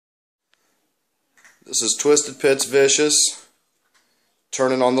This is Twisted Pits Vicious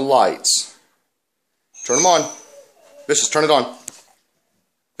turning on the lights. Turn them on. Vicious, turn it on.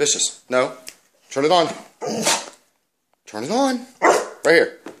 Vicious, no. Turn it on. Turn it on. Right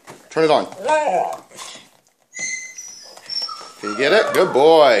here. Turn it on. Can you get it? Good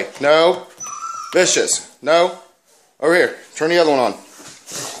boy. No. Vicious, no. Over here. Turn the other one on.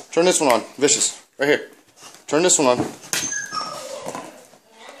 Turn this one on. Vicious, right here. Turn this one on.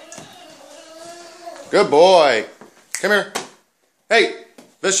 Good boy. Come here. Hey,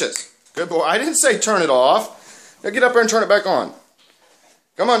 Vicious. Good boy. I didn't say turn it off. Now get up there and turn it back on.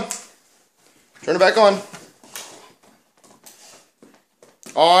 Come on. Turn it back on.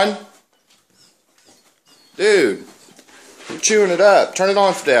 On. Dude. You're chewing it up. Turn it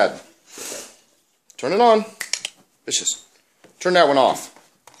on for Dad. Turn it on. Vicious. Turn that one off.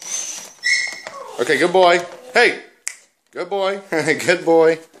 Okay, good boy. Hey. Good boy. Good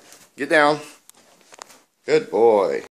boy. Get down. Good boy.